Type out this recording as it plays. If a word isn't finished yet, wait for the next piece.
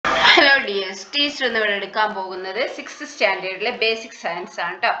dears, teacher in the sixth standard basic science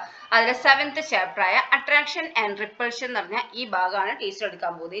and the seventh chapter attraction and repulsion ee bhagana teacher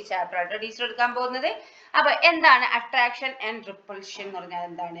edukkan chapter teacher edukkan pogunnathu appo endana attraction and repulsion nu parnal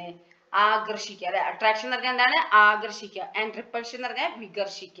endane ആകർഷിക്കുക അല്ലെ attraction എന്ന് പറഞ്ഞാൽ എന്താണ് ആകർഷിക്കുക and repulsion എന്ന് പറഞ്ഞാൽ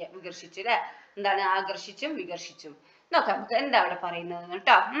വികർഷിക്കുക വികർഷിച്ചു അല്ലെ എന്താണ് ആകർഷിച്ചും വികർഷിച്ചും നോക്കാം നമുക്ക് എന്താ അവിടെ പറയുന്നത്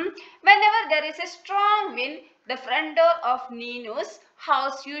ട്ടോ whenever there is a strong wind the front door of Ninu's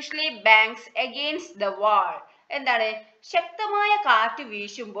house usually bangs against the wall എന്താണ് ശക്തമായ കാറ്റ്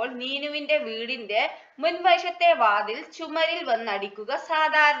വീശുമ്പോൾ നീനുവിന്റെ വീടിന്റെ മുൻവശത്തെ വാതിൽ ചുമരിൽ വന്നടിക്കുക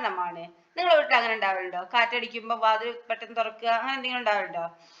സാധാരണമാണ് നിങ്ങളുടെ വീട്ടിൽ അങ്ങനെ ഉണ്ടാവലുണ്ടോ കാറ്റടിക്കുമ്പോൾ വാതിൽ പെട്ടെന്ന് തുറക്കുക അങ്ങനെ എന്തെങ്കിലും ഉണ്ടാവലുണ്ടോ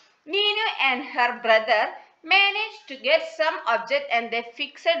Ninu and her brother managed to get some object and they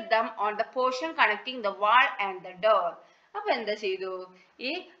fixed them on the portion connecting the wall and the door. അപ്പൊ എന്താ ചെയ്തു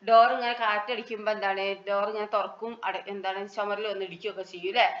ഈ ഡോർ ഇങ്ങനെ കാറ്റടിക്കുമ്പോ എന്താണ് ഡോർ ഇങ്ങനെ തുറക്കും എന്താണ് ചുമരിൽ വന്ന് ഇടിക്കുകയൊക്കെ ചെയ്യും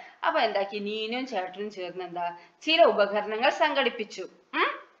അല്ലെ അപ്പൊ എന്താക്കി നീനും ചേട്ടനും ചേർന്ന് എന്താ ചില ഉപകരണങ്ങൾ സംഘടിപ്പിച്ചു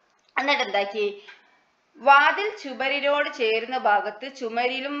എന്നിട്ട് എന്താക്കി വാതിൽ ചുമരിനോട് ചേരുന്ന ഭാഗത്ത്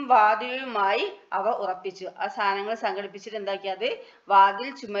ചുമരിലും വാതിലുമായി അവ ഉറപ്പിച്ചു ആ സാധനങ്ങൾ സംഘടിപ്പിച്ചിട്ട് എന്താക്കി അത് വാതിൽ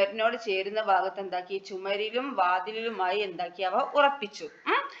ചുമരിനോട് ചേരുന്ന ഭാഗത്ത് എന്താക്കി ചുമരിലും വാതിലുമായി എന്താക്കി അവ ഉറപ്പിച്ചു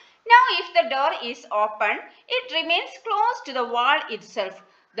Now if the door is open it remains close to the wall itself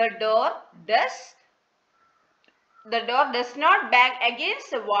the door does not bang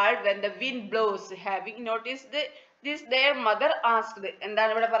against the wall when the wind blows having noticed this their mother asked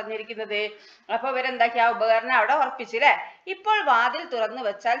എന്താണ് ഇവിടെ പറഞ്ഞിരിക്കുന്നത് അപ്പോൾ ഇവരെന്താക്കി ആ ഉപകരണം അവിടെ ഉറപ്പിച്ചു അല്ലേ ഇപ്പോൾ വാതിൽ തുറന്നു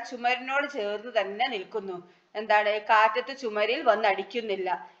വെച്ചാൽ ചുമരിനോട് ചേർന്ന് തന്നെ നിൽക്കുന്നു എന്താണ് കാറ്റത്ത് ചുമരിൽ വന്ന് അടിക്കുന്നില്ല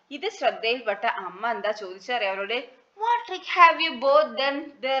ഇത് ശ്രദ്ധയിൽപ്പെട്ട അമ്മ എന്താ ചോദിച്ചറിയാം അവരോട് what trick have you both done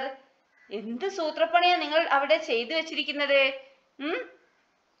there എന്ത് സൂത്രപ്പണിയാ നിങ്ങൾ അവിടെ ചെയ്തു വെച്ചിരിക്കുന്നത്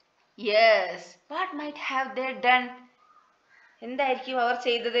yes what might have they done എന്തായിരിക്കും അവർ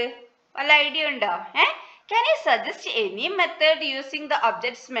ചെയ്തത് വല്ല ഐഡിയ ഉണ്ടോ Can you suggest any method using the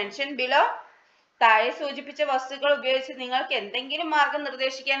objects mentioned below? താഴെ സൂചിപ്പിച്ച വസ്തുക്കൾ ഉപയോഗിച്ച് നിങ്ങൾക്ക് എന്തെങ്കിലും മാർഗം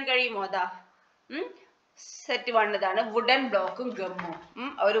നിർദ്ദേശിക്കാൻ കഴിയുമോ അതാ സെറ്റ് 1 ഇതാണ് വുഡൻ ബ്ലോക്കും ഗമ്മും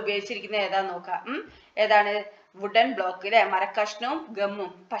അവർ ഉപയോഗിച്ചിരിക്കുന്നത് ഏതാന്ന് നോക്കാം ഏതാണ് വുഡൻ ബ്ലോക്ക് അല്ലെ മരക്കഷ്ണവും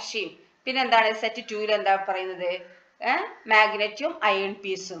ഗമ്മും പശയും പിന്നെ എന്താണ് സെറ്റ് 2 എന്താ പറയുന്നത് മാഗ്നറ്റും അയൺ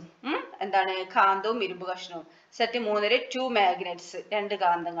പീസും എന്താണ് കാന്തവും ഇരുമ്പ് കഷ്ണവും സെറ്റ് 3 2 മാഗ്നറ്റ്സ് 2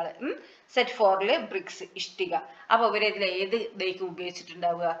 കാന്തങ്ങൾ സെറ്റ് 4 ബ്രിക്സ് ഇഷ്ടിക അപ്പൊ ഇവര് ഇതിൽ ഏത് ഇതേക്കും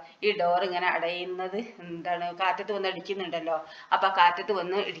ഉപയോഗിച്ചിട്ടുണ്ടാവുക ഈ ഡോർ ഇങ്ങനെ അടയുന്നത് എന്താണ് കാറ്റത്ത് വന്ന് അടിക്കുന്നുണ്ടല്ലോ അപ്പൊ കാറ്റത്ത്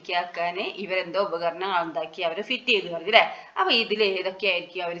വന്ന് ഇടിക്കാക്കാന് ഇവരെന്തോ ഉപകരണങ്ങൾ ഉണ്ടാക്കി അവര് ഫിറ്റ് ചെയ്ത് പറഞ്ഞു അല്ലെ അപ്പൊ ഇതിൽ ഏതൊക്കെ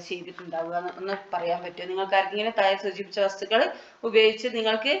ആയിരിക്കും അവർ ചെയ്തിട്ടുണ്ടാവുക ഒന്ന് പറയാൻ പറ്റുമോ നിങ്ങൾക്ക് ആർക്കെങ്കിലും താഴെ സൂചിപ്പിച്ച വസ്തുക്കൾ ഉപയോഗിച്ച്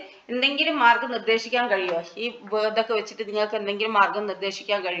നിങ്ങൾക്ക് എന്തെങ്കിലും മാർഗം നിർദ്ദേശിക്കാൻ കഴിയുമോ ഈ ഇതൊക്കെ വെച്ചിട്ട് നിങ്ങൾക്ക് എന്തെങ്കിലും മാർഗം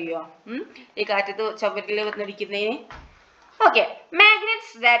നിർദ്ദേശിക്കാൻ കഴിയുമോ ഈ കാറ്റത്ത് ചുമരിൽ വന്നടിക്കുന്നതിന് Okay, magnets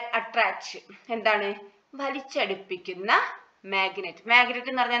that attract എന്താണ് വലിച്ചടുപ്പിക്കുന്ന മാഗ്നറ്റ് മാഗ്നറ്റ്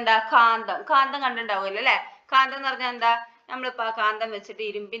എന്ന് പറഞ്ഞാൽ എന്താ കാന്തം കാന്തം കണ്ടിട്ടുണ്ടാവുമല്ലോ അല്ലെ കാന്തം എന്ന് പറഞ്ഞാൽ എന്താ നമ്മളിപ്പോ ആ കാന്തം വെച്ചിട്ട്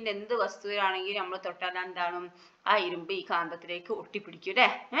ഇരുമ്പിന്റെ എന്ത് വസ്തുവാണെങ്കിലും നമ്മൾ തൊട്ടാൽ എന്താണ് ആ ഇരുമ്പ് ഈ കാന്തത്തിലേക്ക് ഒട്ടിപ്പിടിക്കും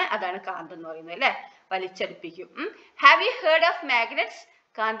അല്ലെ അതാണ് കാന്തം എന്ന് പറയുന്നത് അല്ലെ വലിച്ചടുപ്പിക്കും have you heard of magnets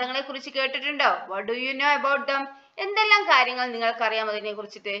കാന്തങ്ങളെ കുറിച്ച് കേട്ടിട്ടുണ്ടോ what do you know about them എന്തെല്ലാം കാര്യങ്ങൾ നിങ്ങൾക്ക് അറിയാം അതിനെ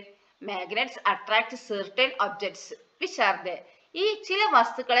കുറിച്ചിട്ട് magnets attract certain objects which are there ഈ ചില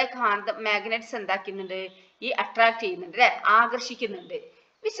വസ്തുക്കളെ കാന്തം മാഗ്നറ്റ്സ് എന്താക്കുന്നുണ്ട് ഈ അട്രാക്ട് ചെയ്യുന്നുണ്ട് അല്ലെ ആകർഷിക്കുന്നുണ്ട്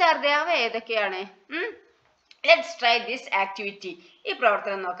which are there അവ ഏതൊക്കെയാണ് let's try this activity ഈ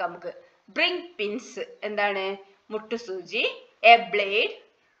പ്രവർത്തനം നോക്കാം നമുക്ക് bring pins എന്താണ് മുട്ടുസൂചി a blade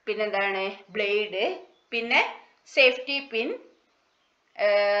പിന്നെ എന്താണ് ബ്ലേഡ് പിന്നെ safety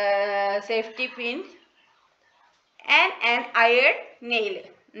pin and an iron nail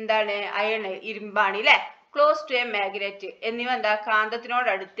എന്താണ് അയൺ ഇരുമ്പാണ് അല്ലെ ക്ലോസ് ടു എ മാഗ്നറ്റ് എന്നിവ എന്താ കാന്തത്തിനോട്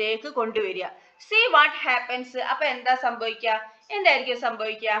അടുത്തേക്ക് കൊണ്ടുവരിക സീ വാട്ട് ഹാപ്പൻസ് അപ്പൊ എന്താ സംഭവിക്കുക എന്തായിരിക്കും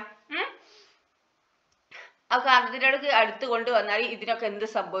സംഭവിക്കുക ആ കാന്തത്തിനോട് അടുത്ത് കൊണ്ടുവന്നാൽ ഇതിനൊക്കെ എന്ത്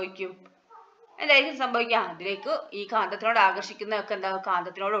സംഭവിക്കും എന്തായിരിക്കും സംഭവിക്കുക അതിലേക്ക് ഈ കാന്തത്തിനോട് ആകർഷിക്കുന്നതൊക്കെ എന്താ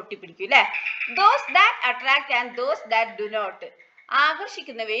കാന്തത്തിനോട് ഒട്ടിപ്പിടിക്കും അല്ലെ those that attract and those that do not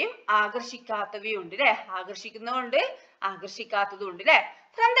ആകർഷിക്കുന്നവയും ആകർഷിക്കാത്തവയും ഉണ്ട് അല്ലെ ആകർഷിക്കുന്നതുണ്ട് ആകർഷിക്കാത്തതും ഉണ്ട് അല്ലെ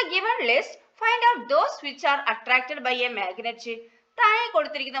From the given list, find out those which are attracted by a magnet. താഴെ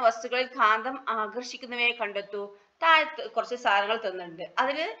കൊടുത്തിരിക്കുന്ന വസ്തുക്കളിൽ കാന്തം ആകർഷിക്കുന്നവയെ കണ്ടെത്തൂ താഴെ കുറച്ച് സാധനങ്ങൾ തന്നിട്ടുണ്ട്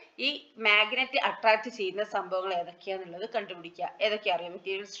അതിൽ ഈ മാഗ്നറ്റ് അട്രാക്ട് ചെയ്യുന്ന സംഭവങ്ങൾ ഏതൊക്കെയാന്നുള്ളത് കണ്ടുപിടിക്കുക ഏതൊക്കെയാ അറിയാം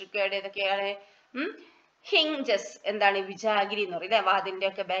മെറ്റീരിയൽസ് റിക്വയർഡ് ഏതൊക്കെയാണ് ഹിഞ്ചസ് എന്താണ് വിജാഗിരി എന്ന് പറയും വാതിലിന്റെ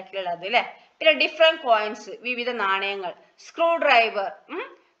ഒക്കെ ബാക്കിലുള്ളത് അല്ലെ പിന്നെ ഡിഫറെന്റ് കോയിൻസ് വിവിധ നാണയങ്ങൾ സ്ക്രൂ ഡ്രൈവർ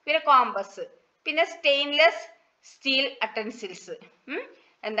പിന്നെ കോമ്പസ് പിന്നെ സ്റ്റെയിൻലെസ് സ്റ്റീൽ അറ്റൻസിൽസ്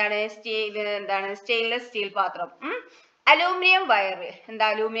എന്താണ് സ്റ്റെയിൻലെസ് സ്റ്റീൽ പാത്രം അലൂമിനിയം വയർ, എന്താ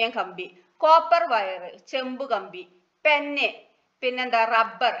അലൂമിനിയം കമ്പി, കോപ്പർ വയർ, ചെമ്പ് കമ്പി, പെന്ന്, പിന്നെന്താ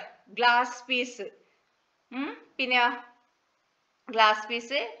റബ്ബർ, ഗ്ലാസ് പീസ്, പിന്നെ ഗ്ലാസ്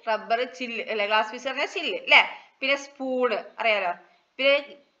പീസ്, റബ്ബർ, ചില്ല് അല്ലെ, ഗ്ലാസ് പീസ് പറഞ്ഞാൽ ചില്ല് അല്ലെ, പിന്നെ സ്പൂണ് അറിയാലോ, പിന്നെ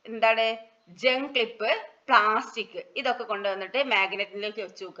എന്താണ് ജങ് ക്ലിപ്പ്, പ്ലാസ്റ്റിക്, ഇതൊക്കെ കൊണ്ടുവന്നിട്ട് മാഗ്നറ്റിലേക്ക്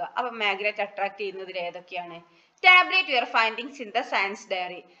വെച്ച് നോക്കുക. അപ്പൊ മാഗ്നറ്റ് അട്രാക്ട് ചെയ്യുന്നതിൽ ഏതൊക്കെയാണ്? Tablet your findings in the science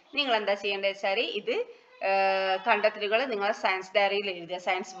diary. നിങ്ങൾ എന്താ ചെയ്യേണ്ടത് വെച്ചാൽ ഇത് കണ്ടെത്തലുകൾ നിങ്ങളെ സയൻസ് ഡയറിയിൽ എഴുതുക,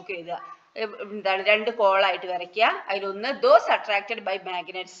 സയൻസ് ബുക്ക് എഴുതുക. എന്താണ് 2 കോളായിട്ട് വരയ്ക്കുക. അതിലൊന്ന് ദോസ് അട്രാക്റ്റഡ് ബൈ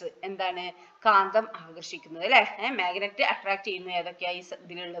മാഗ്നറ്റ്സ്, എന്താണ് കാന്തം ആകർഷിക്കുന്നത് അല്ലെ, മാഗ്നറ്റ് അട്രാക്ട് ചെയ്യുന്നത് ഏതൊക്കെയാ ഈ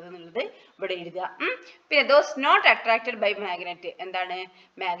ഇതിലുള്ളത് എന്നുള്ളത് ഇവിടെ എഴുതുക. പിന്നെ those not attracted by magnet, എന്താണ്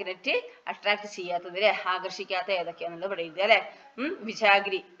മാഗ്നറ്റ് അട്രാക്ട് ചെയ്യാത്തത് അല്ലെ, ആകർഷിക്കാത്ത ഏതൊക്കെയാണെന്നുള്ളത് ഇവിടെ എഴുതുക അല്ലെ.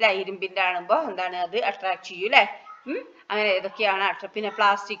 വിജാഗിരി അല്ലെ, ഇരുമ്പിന്റെ ആണുമ്പോ എന്താണ് അത് അട്രാക്ട് ചെയ്യൂ അല്ലെ. അങ്ങനെ ഏതൊക്കെയാണ് പിന്നെ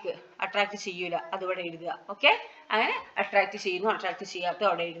പ്ലാസ്റ്റിക് അട്രാക്ട് ചെയ്യൂല, അതിവിടെ എഴുതുക. ഓക്കെ, അങ്ങനെ അട്രാക്ട് ചെയ്യുന്നു അട്രാക്ട് ചെയ്യാത്ത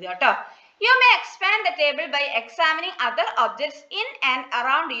അവിടെ എഴുതുക കേട്ടോ. You may expand the table by examining other objects in and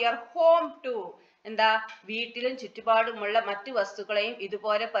around your home too. എന്താ വീട്ടിലും ചുറ്റുപാടുമുള്ള മറ്റു വസ്തുക്കളെയും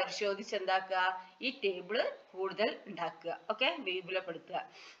ഇതുപോലെ പരിശോധിച്ച് എന്താക്കുക, ഈ ടേബിള് കൂടുതൽ ഉണ്ടാക്കുക. Okay, വിപുലപ്പെടുത്തുക.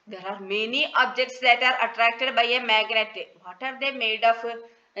 There are many objects that are attracted by a magnet. What are they made of?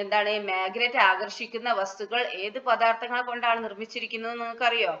 എന്താണ് മാഗ്നറ്റ് ആകർഷിക്കുന്ന വസ്തുക്കൾ ഏത് പദാർത്ഥങ്ങളെ കൊണ്ടാണ് നിർമ്മിച്ചിരിക്കുന്നത്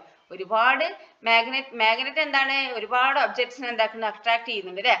നിങ്ങൾക്കറിയോ? ഒരുപാട് മാഗ്നറ്റ് എന്താണ് ഒരുപാട് ഒബ്ജക്ട്സിനെ എന്താക്കുന്നത്, അട്രാക്ട്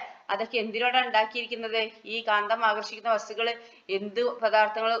ചെയ്യുന്നുണ്ട് അല്ലെ. അതൊക്കെ എന്തിനോടാണ് ഉണ്ടാക്കിയിരിക്കുന്നത്? ഈ കാന്തം ആകർഷിക്കുന്ന വസ്തുക്കൾ എന്ത്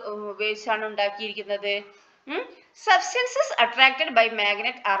പദാർത്ഥങ്ങൾ ഉപയോഗിച്ചാണ് ഉണ്ടാക്കിയിരിക്കുന്നത്? Substances attracted by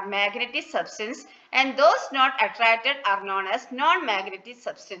magnet are magnetic substance and those not attracted are known as non-magnetic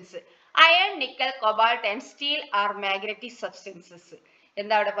substance. Iron, nickel, cobalt and steel are magnetic substances.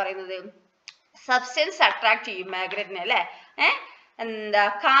 എന്താ അവിടെ പറയുന്നത്? സബ്സ്റ്റൻസ് അട്രാക്ട് ചെയ്യും മാഗ്നറ്റിനെ അല്ലെ. എന്താ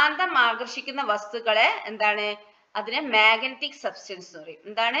കാന്തം ആകർഷിക്കുന്ന വസ്തുക്കളെ എന്താണ്, അതിനെ മാഗ്നറ്റിക് സബ്സ്റ്റൻസ് എന്ന് പറയും.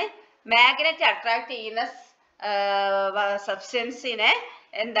 എന്താണ് മാഗ്നറ്റ് അട്രാക്ട് ചെയ്യുന്ന സബ്സ്റ്റൻസിനെ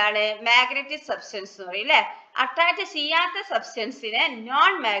എന്താണ് മാഗ്നറ്റിക് സബ്സ്റ്റൻസ് എന്ന് പറയും അല്ലെ. അട്രാക്ട് ചെയ്യാത്ത സബ്സ്റ്റൻസിനെ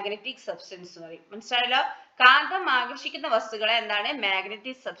നോൺ മാഗ്നറ്റിക് സബ്സ്റ്റൻസ് എന്ന് പറയും. മനസ്സിലായല്ലോ? കാന്തം ആകർഷിക്കുന്ന വസ്തുക്കളെ എന്താണ്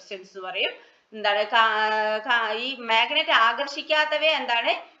മാഗ്നറ്റിക് സബ്സ്റ്റൻസ് എന്ന് പറയും. എന്താണ് ഈ മാഗ്നറ്റ് ആകർഷിക്കാത്തവയെ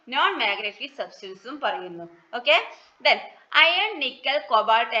എന്താണ് നോൺ മാഗ്നറ്റിക് സബ്സ്റ്റൻസും പറയുന്നു. Okay, then iron, nickel,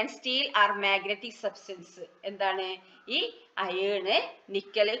 cobalt and steel R magnetic substance. എന്താണ് ഈ അയേണ്,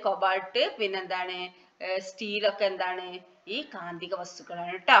 നിക്കല്, കൊബാൾട്ട് പിന്നെന്താണ് സ്റ്റീലൊക്കെ എന്താണ് ഈ കാന്തിക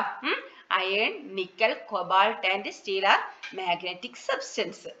വസ്തുക്കളാണ് കേട്ടോ. Iron, nickel, cobalt and steel R magnetic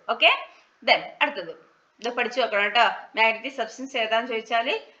substance. Okay, then അടുത്തത് ഇത് പഠിച്ചു വെക്കണം കേട്ടോ. മാഗ്നറ്റിക് സബ്സ്റ്റൻസ് ഏതാന്ന്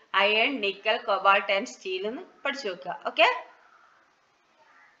ചോദിച്ചാല് iron, nickel, cobalt and steel എന്ന് പഠിച്ചു വെക്കുക. ഓക്കെ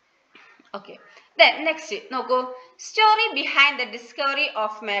ഓക്കെ, ദെൻ നെക്സ്റ്റ് നോക്കൂ, story behind the discovery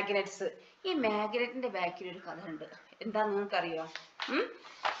of magnets. ഈ മാഗ്നറ്റിന്റെ ബാക്കിൽ ഒരു കഥ ഉണ്ട്. എന്താ നിങ്ങൾക്ക് അറിയോ?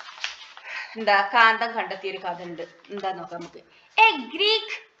 എന്താ കാന്തം കണ്ടെത്തിയ ഒരു കഥ ഉണ്ട്. എന്താ നോക്കാം നമുക്ക്. A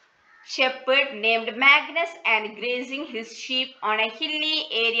Greek shepherd named Magnus and grazing his sheep on a hilly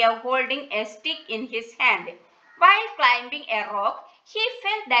area holding a stick in his hand. While climbing a rock, he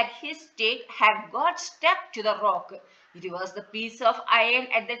felt that his stick had got stuck to the rock. It was the piece of iron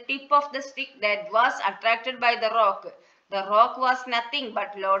at the tip of the stick that was attracted by the rock. The rock was nothing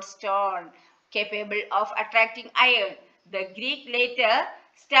but lodestone, capable of attracting iron. The Greek later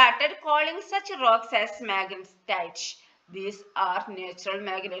started calling such rocks as magnetite. These are natural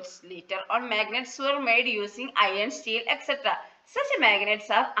magnets. Later on, magnets were made using iron, steel, etc. Such magnets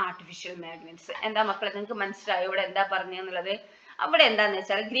are artificial magnets. എന്താ മക്കളെ നിങ്ങൾക്ക് മനസ്സിലായോ ഇവിടെ എന്താ പറഞ്ഞെന്നുള്ളത്? അവിടെ എന്താന്ന്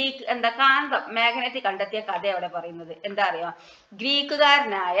വെച്ചാൽ Greek എന്താ കാന്തം മാഗ്നറ്റ് കണ്ടെത്തിയ കഥ അവിടെ പറയുന്നത് എന്താ അറിയോ?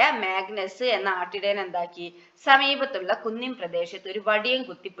 ഗ്രീക്കുകാരനായ മാഗ്നസ് എന്ന ആട്ടിടയൻ എന്താക്കി, സമീപത്തുള്ള കുന്നിൻ പ്രദേശത്ത് ഒരു വടിയും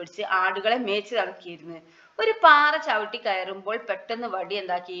കുത്തിപ്പിടിച്ച് ആടുകളെ മേച്ചു നടക്കിയിരുന്നു. ഒരു പാറ ചവിട്ടി കയറുമ്പോൾ പെട്ടെന്ന് വടി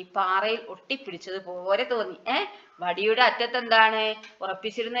എന്താക്കി പാറയിൽ ഒട്ടിപ്പിടിച്ചത് പോലെ തോന്നി. വടിയുടെ അറ്റത്ത് എന്താണ്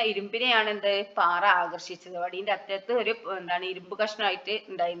ഉറപ്പിച്ചിരുന്ന ഇരുമ്പിനെയാണ് എന്ത് പാറ ആകർഷിച്ചത്. വടിന്റെ അറ്റത്ത് ഒരു എന്താണ് ഇരുമ്പ് കഷ്ണമായിട്ട്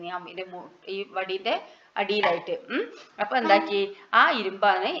ഉണ്ടായിരുന്നു ഈ വടിന്റെ അടിയിലായിട്ട്. അപ്പൊ എന്താക്കി ആ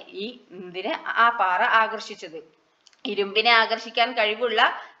ഇരുമ്പാണ് ഈ ഇതിനെ ആ പാറ ആകർഷിച്ചത്. ഇരുമ്പിനെ ആകർഷിക്കാൻ കഴിവുള്ള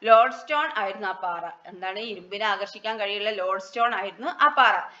ലോഡ് സ്റ്റോൺ ആയിരുന്നു ആ പാറ. എന്താണ് ഇരുമ്പിനെ ആകർഷിക്കാൻ കഴിവുള്ള ലോഡ് സ്റ്റോൺ ആയിരുന്നു ആ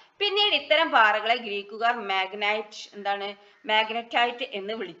പാറ. പിന്നീട് ഇത്തരം പാറകളെ ഗ്രീക്കുകാർ മാഗ്നറ്റൈറ്റ്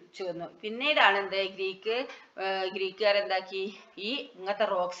എന്ന് വിളിച്ചു വന്നു. പിന്നീടാണ് എന്ത് ഗ്രീക്കുകാർ എന്താക്കി ഈ ഇങ്ങനത്തെ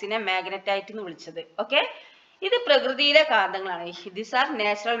റോക്സിനെ മാഗ്നറ്റൈറ്റ് എന്ന് വിളിച്ചത്. ഓക്കെ, ഇത് പ്രകൃതിയിലെ കാന്തങ്ങളാണ്. These are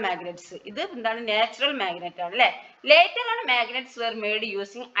natural magnets. ഇത് എന്താണ് നാച്ചുറൽ മാഗ്നറ്റ് ആണ് അല്ലെ. Later on magnets were made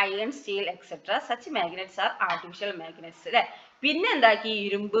using iron, steel etcetera. Such magnets R artificial magnets അല്ലെ. പിന്നെ എന്താക്കി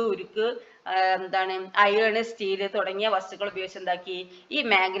ഇരുമ്പ് ഉരുക്ക് എന്താണ് അയൺ സ്റ്റീൽ തുടങ്ങിയ വസ്തുക്കൾ ഉപയോഗിച്ച് എന്താക്കി ഈ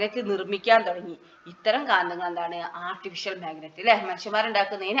മാഗ്നറ്റ് നിർമ്മിക്കാൻ തുടങ്ങി. ഇത്തരം കാന്തങ്ങൾ എന്താണ് ആർട്ടിഫിഷ്യൽ മാഗ്നറ്റ് അല്ലെ,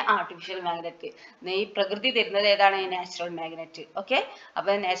 മനുഷ്യന്മാരുണ്ടാക്കുന്നതിന് ആർട്ടിഫിഷ്യൽ മാഗ്നറ്റ്. ഈ പ്രകൃതി തരുന്നത് ഏതാണ് നാച്ചുറൽ മാഗ്നറ്റ്. ഓക്കെ,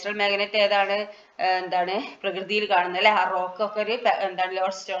 അപ്പൊ നാച്ചുറൽ മാഗ്നറ്റ് ഏതാണ് എന്താണ് പ്രകൃതിയിൽ കാണുന്നത് അല്ലെ, ആ റോക്ക് ഒക്കെ ഒരു എന്താണ്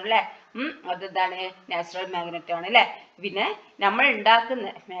ലോഡ് സ്റ്റോൺ അല്ലെ, അതെന്താണ് നാച്ചുറൽ മാഗ്നറ്റ് ആണ് അല്ലെ. പിന്നെ നമ്മൾ ഉണ്ടാക്കുന്ന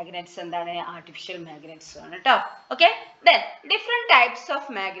മാഗ്നറ്റ്സ് എന്താണ് ആർട്ടിഫിഷ്യൽ മാഗ്നറ്റ്സ് ആണ് കേട്ടോ. Okay, different types of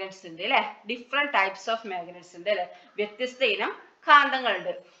magnets ഉണ്ട് അല്ലെ, ഡിഫറെന്റ് ടൈപ്സ് ഓഫ് മാഗ്നറ്റ്സ് ഉണ്ട് അല്ലെ, വ്യത്യസ്ത ഇനം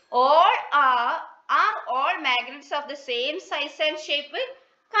കാന്തങ്ങളുണ്ട്. All are all magnets of the same size and shape.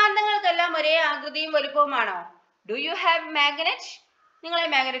 കാന്തങ്ങൾക്കെല്ലാം ഒരേ ആകൃതിയും വലുപ്പവുമാണോ? Do you have magnet? നിങ്ങളെ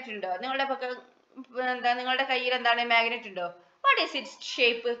മാഗ്നറ്റ് ഉണ്ടോ? നിങ്ങളുടെ കയ്യിൽ എന്താണ് മാഗ്നറ്റ് ഉണ്ടോ? What is it's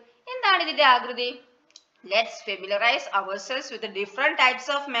shape? എന്താണ് ഇതിന്റെ ആകൃതി? Let's familiarize ourselves with the different types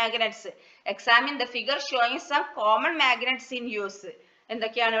of magnets. Examine the figure showing some common magnets in use.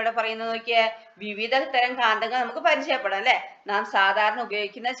 എന്തൊക്കെയാണ് ഇവിടെ പറയുന്നത് നോക്കിയേ, വിവിധ തരം കാന്തങ്ങൾ നമുക്ക് പരിചയപ്പെടാം അല്ലെ. നാം സാധാരണ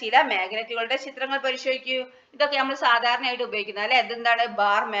ഉപയോഗിക്കുന്ന ചില മാഗ്നറ്റുകളുടെ ചിത്രങ്ങൾ പരിശോധിക്കൂ. ഇതൊക്കെ നമ്മൾ സാധാരണയായിട്ട് ഉപയോഗിക്കുന്നത് അല്ലെ. ഇതെന്താണ്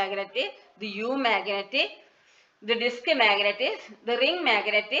bar magnet, the U magnet, the disk magnet, the ring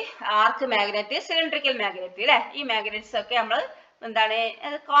magnet, arc magnet, cylindrical magnet അല്ലെ. ഈ മാഗ്നറ്റ്സ് ഒക്കെ നമ്മൾ എന്താണ്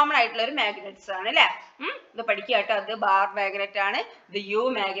കോമൺ ആയിട്ടുള്ള ഒരു മാഗ്നറ്റ്സ് ആണ് അല്ലെ. ഇത് പഠിക്കുക കേട്ടോ. അത് ബാർ മാഗ്നറ്റ് ആണ്, ഇത് യു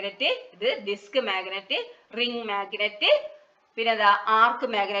മാഗ്നറ്റ്, ഇത് ഡിസ്ക് മാഗ്നറ്റ്, റിംഗ് മാഗ്നറ്റ്, പിന്നെ എന്താ ആർക്ക്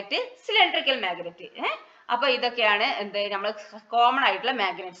മാഗ്നറ്റ്, സിലിണ്ടറിക്കൽ മാഗ്നറ്റ്. അപ്പൊ ഇതൊക്കെയാണ് എന്ത് നമ്മൾ കോമൺ ആയിട്ടുള്ള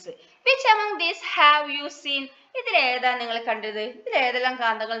magnets. Which among these have you seen? ഇതിൽ ഏതാ നിങ്ങൾ കണ്ടത്? ഇതിൽ ഏതെല്ലാം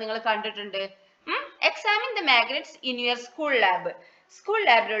കാന്തങ്ങൾ നിങ്ങൾ കണ്ടിട്ടുണ്ട്? Examine the magnets in your school lab. School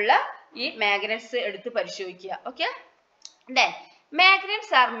ലാബിലുള്ള ഈ മാഗ്നറ്റ്സ് എടുത്ത് പരിശോധിക്കുക. Okay, then magnets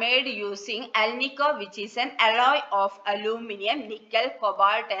are made using alnico, which is an alloy of aluminum, nickel,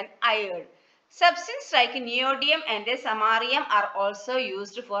 cobalt and iron. Substances like neodymium and samarium are also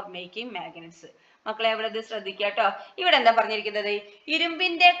used for making magnets. മക്കളെ ഇവിടെ ഇത് ശ്രദ്ധിക്കുക കേട്ടോ. ഇവിടെ എന്താ പറഞ്ഞിരിക്കുന്നത്?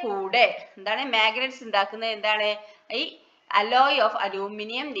 ഇരുമ്പിന്റെ കൂടെ എന്താണ് മാഗ്നറ്റ്സ് ഉണ്ടാക്കുന്നത്? എന്താണ് ഈ alloy of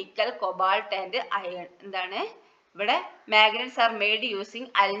aluminum, nickel, cobalt and iron. എന്താണ് ഇവിടെ magnets are made using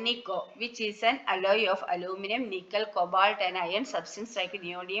alnico, which is an alloy of aluminum, nickel, cobalt and iron. Substances like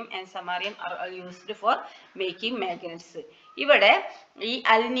neodymium and samarium are used for making magnets. ഇവിടെ ഈ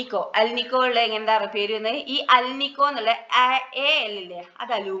alnico ഉള്ള എന്താ പേര് വന്നത്? ഈ alnico എന്നുള്ള AL ഇല്ലേ,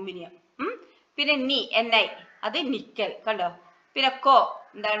 അത് അലൂമിനിയം. പിന്നെ Ni അത് നിക്കൽ കണ്ടോ. പിന്നെ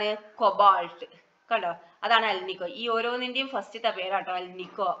എന്താണ് കൊബാൾട്ട് കണ്ടോ, അതാണ് അൽനിക്കോ. ഈ ഓരോന്നിന്റെയും ഫസ്റ്റത്തെ പേരാട്ടോ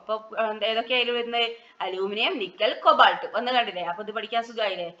അൽനിക്കോ. അപ്പൊ ഏതൊക്കെയായാലും വരുന്നത് അലൂമിനിയം, നിക്കൽ, കൊബാൾട്ട് ഒന്ന് കണ്ടില്ലേ. അപ്പൊ ഇത് പഠിക്കാൻ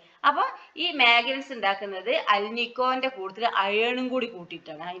സുഖമായില്ലേ. അപ്പൊ ഈ മാഗ്നറ്റ്സ് ഉണ്ടാക്കുന്നത് അൽനിക്കോന്റെ കൂട്ടത്തിൽ അയേണും കൂടി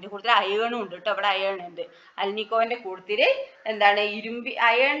കൂട്ടിയിട്ടാണ്. അതിന്റെ കൂട്ടത്തിൽ അയേണും ഉണ്ട് കേട്ടോ. ഇവിടെ അയേൺ ഉണ്ട്. അൽനിക്കോന്റെ കൂട്ടത്തിൽ എന്താണ്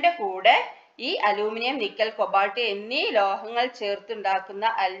അയേണിന്റെ കൂടെ ഈ അലൂമിനിയം, നിക്കൽ, കൊബാൾട്ട് എന്നീ ലോഹങ്ങൾ ചേർത്തുണ്ടാക്കുന്ന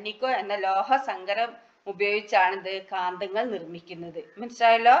അൽനിക്കോ എന്ന ലോഹ സങ്കരം ഉപയോഗിച്ചാണ് ഇത് കാന്തങ്ങൾ നിർമ്മിക്കുന്നത്.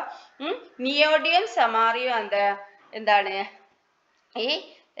 മനസ്സിലായല്ലോ. നിയോഡിയം, സമാറിയം എന്താണ്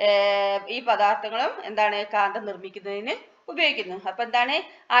ഈ പദാർത്ഥങ്ങളും എന്താണ് കാന്തം നിർമ്മിക്കുന്നതിന് ഉപയോഗിക്കുന്നു. അപ്പൊ എന്താണ്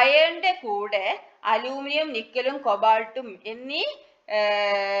അയേണിന്റെ കൂടെ അലൂമിനിയം, നിക്കലും, കൊബാൾട്ടും എന്നീ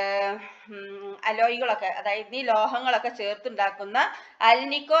അലോയികളൊക്കെ, അതായത് ഈ ലോഹങ്ങളൊക്കെ ചേർത്തുണ്ടാക്കുന്ന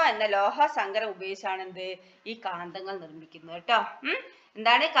അൽനിക്കോ എന്ന ലോഹ സങ്കരം ഉപയോഗിച്ചാണ് എന്ത് ഈ കാന്തങ്ങൾ നിർമ്മിക്കുന്നത് കേട്ടോ.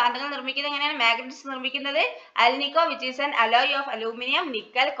 എന്താണ് കാന്തങ്ങൾ നിർമ്മിക്കുന്നത്? എങ്ങനെയാണ് മാഗ്നറ്റ്സ് നിർമ്മിക്കുന്നത്? Alnico, which is an alloy of aluminium,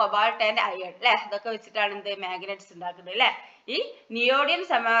 nickel, cobalt and iron അല്ലെ. ഇതൊക്കെ വെച്ചിട്ടാണ് എന്ത് മാഗ്നറ്റ്സ് ഉണ്ടാക്കുന്നത് അല്ലെ. ഈ നിയോഡിയം,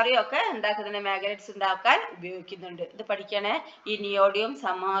 സമാറിയം ഒക്കെ ഉണ്ടാക്കുന്നതിന് മാഗ്നറ്റ്സ് ഉണ്ടാക്കാൻ ഉപയോഗിക്കുന്നുണ്ട്. ഇത് പഠിക്കണേ. ഈ നിയോഡിയം,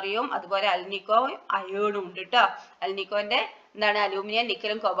 സമാറിയവും അതുപോലെ അൽനിക്കോയും അയേണും ഉണ്ട് കേട്ടോ. അൽനിക്കോന്റെ എന്താണ് അലൂമിനിയം,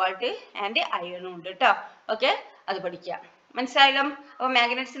 നിക്കലും, കൊബാൾട്ട് ആൻഡ് അയണും ഉണ്ട് കേട്ടോ. ഓക്കെ, അത് പഠിക്കാം. മനസ്സിലായാലും. അപ്പൊ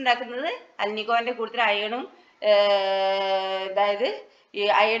മാഗ്നറ്റ്സ് ഉണ്ടാക്കുന്നത് അൽനിക്കോന്റെ കൂട്ടത്തിൽ അയണും, അതായത് ഈ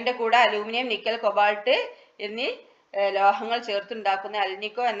അയണിന്റെ കൂടെ അലൂമിനിയം, നിക്കൽ, കൊബാൾട്ട് എന്നീ ലോഹങ്ങൾ ചേർത്തുണ്ടാക്കുന്ന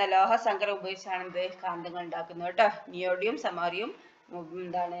അൽനിക്കോ എന്ന ലോഹ സങ്കരം ഉപയോഗിച്ചാണ് എന്ത് കാന്തങ്ങൾ ഉണ്ടാക്കുന്നത് കേട്ടോ. നിയോഡിയം, സമാറിയും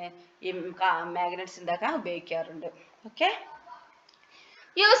എന്താണ് ഈ മാഗ്നറ്റ്സ് ഉണ്ടാക്കാൻ ഉപയോഗിക്കാറുണ്ട്. Okay,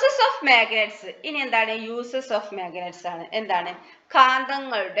 uses of magnets. ഇനി എന്താണ് യൂസസ് ഓഫ് മാഗ്നറ്റ്സ് ആണ്. എന്താണ്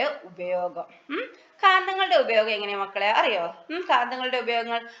കാന്തങ്ങളുടെ ഉപയോഗം. കാന്തങ്ങളുടെ ഉപയോഗം എങ്ങനെയാ മക്കളെ അറിയോ? കാന്തങ്ങളുടെ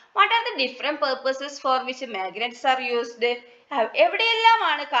ഉപയോഗങ്ങൾ. What are the different purposes four which magnets are used?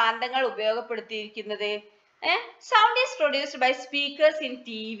 എവിടെയെല്ലാമാണ് കാന്തങ്ങൾ ഉപയോഗപ്പെടുത്തിയിരിക്കുന്നത്? Sound is produced by speakers in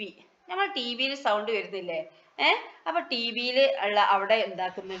TV. നമ്മൾ TVയിൽ സൗണ്ട് വരുന്നില്ലേ? അപ്പൊ TVയിൽ ഉള്ള അവിടെ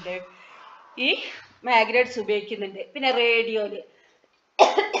എന്താക്കുന്നുണ്ട് ഈ മാഗ്നറ്റ്സ് ഉപയോഗിക്കുന്നുണ്ട്. പിന്നെ റേഡിയോയില്,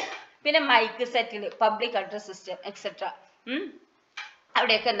 പിന്നെ മൈക്ക് സെറ്റില്, പബ്ലിക് അഡ്രസ് സിസ്റ്റം എക്സെട്ര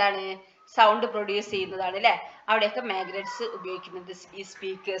അവിടെയൊക്കെ എന്താണ് സൗണ്ട് പ്രൊഡ്യൂസ് ചെയ്യുന്നതാണ് അല്ലെ. അവിടെയൊക്കെ മാഗ്നറ്റ്സ് ഉപയോഗിക്കുന്നുണ്ട്. ഈ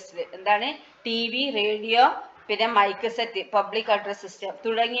സ്പീക്കേഴ്സിൽ എന്താണ് TV, റേഡിയോ, പിന്നെ mic set, public address system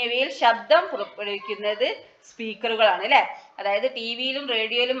തുടങ്ങിയവയിൽ ശബ്ദം പുറപ്പെടുവിക്കുന്നത് സ്പീക്കറുകളാണ് അല്ലെ. അതായത് ടി വിയിലും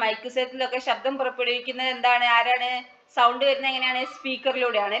റേഡിയോയിലും മൈക്ക് സെറ്റിലും ഒക്കെ ശബ്ദം പുറപ്പെടുവിക്കുന്നത് എന്താണ്, ആരാണ്? സൗണ്ട് വരുന്നത് എങ്ങനെയാണ്?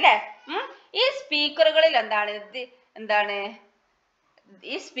 സ്പീക്കറിലൂടെയാണ് അല്ലെ. ഈ സ്പീക്കറുകളിൽ എന്താണ്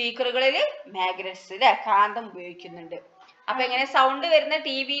ഈ സ്പീക്കറുകളിൽ മാഗ്നറ്റ്സ് അല്ലെ, കാന്തം ഉപയോഗിക്കുന്നുണ്ട്. അപ്പൊ എങ്ങനെ സൗണ്ട് വരുന്ന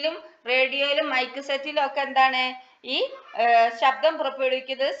ടി വിയിലും റേഡിയോയിലും മൈക്ക് സെറ്റിലും ഒക്കെ എന്താണ് ഈ ശബ്ദം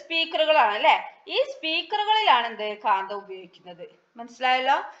പുറപ്പെടുവിക്കുന്നത് സ്പീക്കറുകളാണ് അല്ലെ. ഈ സ്പീക്കറുകളിലാണ് കാന്തം ഉപയോഗിക്കുന്നത്.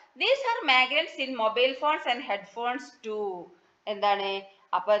 മനസ്സിലായല്ലോ? These are magnets in mobile phones and headphones to.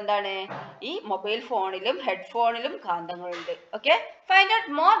 അപ്പൊ ഈ മൊബൈൽ ഫോണിലും ഹെഡ്ഫോണിലും കാന്തങ്ങളുണ്ട്. Okay, find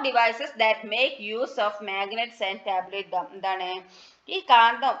out more devices that make use of magnets and tablet dum. ഈ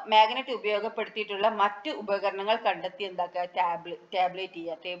കാന്തം മാഗ്നറ്റ് ഉപയോഗപ്പെടുത്തിയിട്ടുള്ള മറ്റു ഉപകരണങ്ങൾ കണ്ടെത്തി എന്താക്കുക? ടാബ്ലേറ്റ്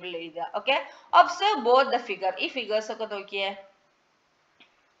ചെയ്യുക, ടേബിളിൽ എഴുതുക. Okay, observe both the figure. ഈ ഫിഗേഴ്സ് ഒക്കെ നോക്കിയേ.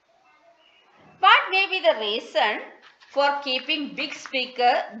 What may be the reason for keeping big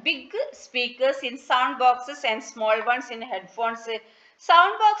speakers in sound boxes and small ones in headphones?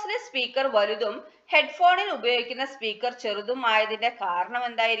 Sound ബോക്സിലെ സ്പീക്കർ വലുതും ഹെഡ്ഫോണിൽ ഉപയോഗിക്കുന്ന സ്പീക്കർ ചെറുതും ആയതിന്റെ കാരണം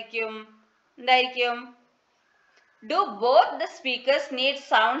എന്തായിരിക്കും? Do both the speakers need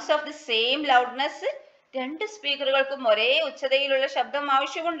sounds of the same loudness? രണ്ട് സ്പീക്കറുകൾക്കും ഒരേ ഉച്ചതയിലുള്ള ശബ്ദം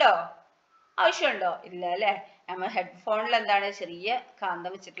ആവശ്യമുണ്ടോ? ഇല്ല അല്ലെ. നമ്മൾ ഹെഡ്ഫോണിൽ ചെറിയ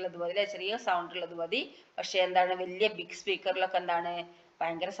കാന്തം വെച്ചിട്ടുള്ളത് മതി അല്ലെ, ചെറിയ സൗണ്ട് ഉള്ളത് മതി. പക്ഷെ വലിയ ബിഗ് സ്പീക്കറിലൊക്കെ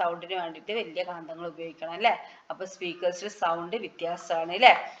ഭയങ്കര സൗണ്ടിന് വേണ്ടിയിട്ട് വലിയ കാന്തങ്ങൾ ഉപയോഗിക്കണം അല്ലെ. അപ്പൊ സ്പീക്കേഴ്സിന്റെ സൗണ്ട് വ്യത്യാസമാണ്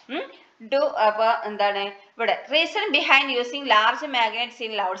അല്ലെ. അപ്പൊ ഇവിടെ reason behind using large magnets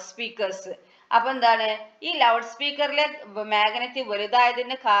in loud speakers. അപ്പൊ ഈ ലൗഡ് സ്പീക്കറിലെ മാഗ്നറ്റ്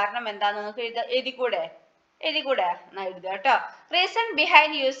വലുതായതിന്റെ കാരണം എന്താന്ന് നിങ്ങൾക്ക് എഴുതിക്കൂടെ? എന്നാ എഴുതുക കേട്ടോ. Reason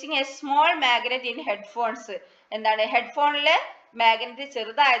behind using A small magnet in headphones. ഹെഡ്ഫോണിലെ magnet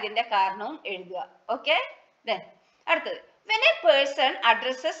ചെറുതായതിന്റെ കാരണവും എഴുതുക. ഓക്കെ, അടുത്തത്. When a person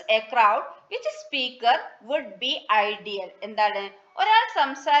addresses a crowd, which speaker would be ideal? ഒരാൾ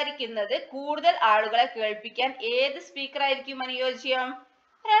സംസാരിക്കുന്നത് കൂടുതൽ ആളുകളെ കേൾപ്പിക്കാൻ ഏത് സ്പീക്കർ ആയിരിക്കും അനുയോജ്യം?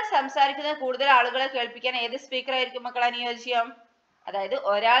 ഒരാൾ സംസാരിക്കുന്നത് കൂടുതൽ ആളുകളെ കേൾപ്പിക്കാൻ ഏത് സ്പീക്കർ ആയിരിക്കും മക്കൾ അനുയോജ്യം? അതായത്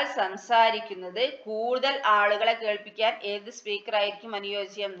ഒരാൾ സംസാരിക്കുന്നത് കൂടുതൽ ആളുകളെ കേൾപ്പിക്കാൻ ഏത് സ്പീക്കർ ആയിരിക്കും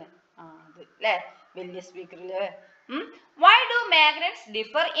അനുയോജ്യം? അത് അല്ലെ, വലിയ സ്പീക്കറില്. Why do magnets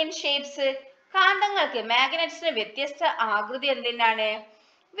differ in shapes? കാന്തങ്ങൾക്ക് മാഗ്നറ്റ്സിന് വ്യത്യസ്ത ആകൃതി എന്തിനാണ്?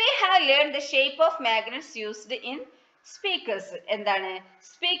 We have learned the shape of magnets used in speakers.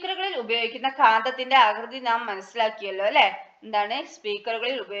 സ്പീക്കറുകളിൽ ഉപയോഗിക്കുന്ന കാന്തത്തിന്റെ ആകൃതി നാം മനസ്സിലാക്കിയല്ലോ അല്ലെ.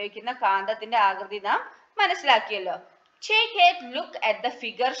 സ്പീക്കറുകളിൽ ഉപയോഗിക്കുന്ന കാന്തത്തിന്റെ ആകൃതി നാം മനസ്സിലാക്കിയല്ലോ. Take a look at the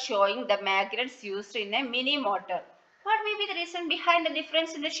figure showing the magnets used in a mini motor. What may be the reason behind the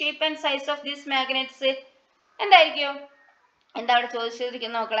difference in the shape and size of these magnets? എന്തായിരിക്കും? എന്താണ്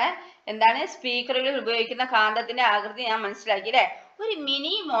ചോദിച്ചിരിക്കുന്നത് നോക്കളെ. സ്പീക്കറുകളിൽ ഉപയോഗിക്കുന്ന കാന്തത്തിന്റെ ആകൃതി ഞാൻ മനസ്സിലാക്കി അല്ലെ. ഒരു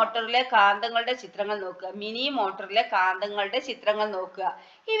മിനി മോട്ടറിലെ കാന്തങ്ങളുടെ ചിത്രങ്ങൾ നോക്കുക.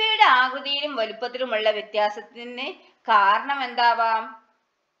 ഇവയുടെ ആകൃതിയിലും വലുപ്പത്തിലുമുള്ള വ്യത്യാസത്തിന് കാരണം എന്താവാം?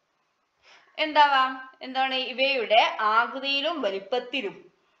 ഇവയുടെ ആകൃതിയിലും വലിപ്പത്തിലും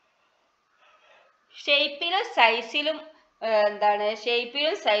ഷേപ്പിലും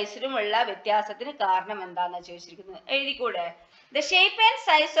സൈസിലുമുള്ള വ്യത്യാസത്തിന് കാരണം എന്താണെന്ന് ചോദിച്ചിരിക്കുന്നത്. എഴുതിക്കൂടെ? The shape and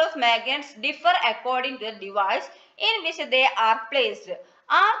size of magnets differ according to the device in which they are placed.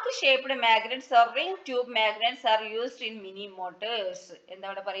 Arc-shaped magnets or ring tube magnets are used in mini motors.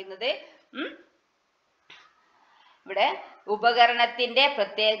 എന്താണ് പറയുന്നത്? ഇവിടെ ഉപകരണത്തിന്റെ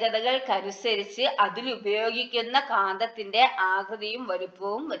പ്രത്യേകതകൾക്കനുസരിച്ച് അതിൽ ഉപയോഗിക്കുന്ന കാന്തത്തിന്റെ ആകൃതിയും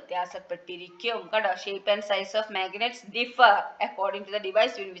വലുപ്പവും വ്യത്യാസപ്പെട്ടിരിക്കും കേട്ടോ. Shape and size of magnets differ according to the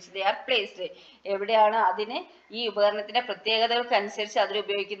device in which they are placed. എവിടെയാണ് അതിന് ഈ ഉപകരണത്തിന്റെ പ്രത്യേകതകൾക്കനുസരിച്ച് അതിൽ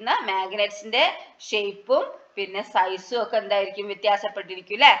ഉപയോഗിക്കുന്ന മാഗ്നറ്റ്സിന്റെ ഷേപ്പും പിന്നെ സൈസും ഒക്കെ എന്തായിരിക്കും?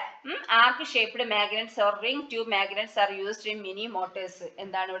 വ്യത്യാസപ്പെട്ടിരിക്കും അല്ലെ. ആർക്ക് shaped magnets or ring tube magnets are used in mini Motors.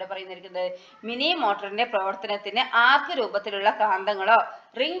 എന്താണ് ഇവിടെ പറയുന്നിരിക്കുന്നത്? മിനി മോട്ടറിന്റെ പ്രവർത്തനത്തിന് ആർക്ക് രൂപത്തിലുള്ള കാന്തങ്ങളോ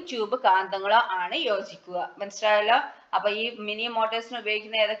റിംഗ് ട്യൂബ് കാന്തങ്ങളോ ആണ് യോജിക്കുക. മനസ്സിലായല്ലോ? അപ്പൊ ഈ മിനി മോട്ടോഴ്സിന്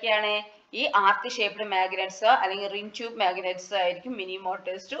ഉപയോഗിക്കുന്ന ഏതൊക്കെയാണ്? ഈ ആർക്ക് ഷേപ്ഡ് മാഗ്നറ്റ്സോ അല്ലെങ്കിൽ റിംഗ് ട്യൂബ് മാഗ്നറ്റ്സോ ആയിരിക്കും മിനി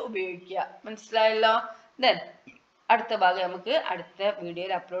മോട്ടോഴ്സ് ഉപയോഗിക്കുക. മനസ്സിലായല്ലോ? അടുത്ത ഭാഗം നമുക്ക് അടുത്ത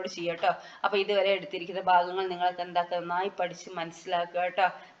വീഡിയോയിൽ അപ്ലോഡ് ചെയ്യാം കേട്ടോ. അപ്പൊ ഇതുവരെ എടുത്തിരിക്കുന്ന ഭാഗങ്ങൾ നിങ്ങൾക്ക് നന്നായി പഠിച്ച് മനസ്സിലാക്കുക കേട്ടോ.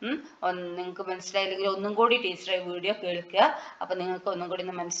 നിങ്ങൾക്ക് മനസ്സിലായില്ലെങ്കിൽ ഒന്നും കൂടി ടീച്ചറെ വീഡിയോ കേൾക്കുക. അപ്പൊ നിങ്ങൾക്ക് ഒന്നും കൂടി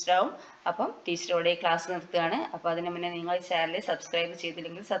മനസ്സിലാവും. അപ്പം ടീച്ചറോടെ ക്ലാസ് നിർത്തുകയാണ്. അപ്പൊ അതിന് മുന്നേ നിങ്ങൾ ചാനൽ സബ്സ്ക്രൈബ്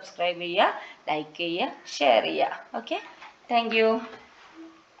ചെയ്തില്ലെങ്കിൽ സബ്സ്ക്രൈബ് ചെയ്യുക, ലൈക്ക് ചെയ്യുക, ഷെയർ ചെയ്യുക. Okay, thank you.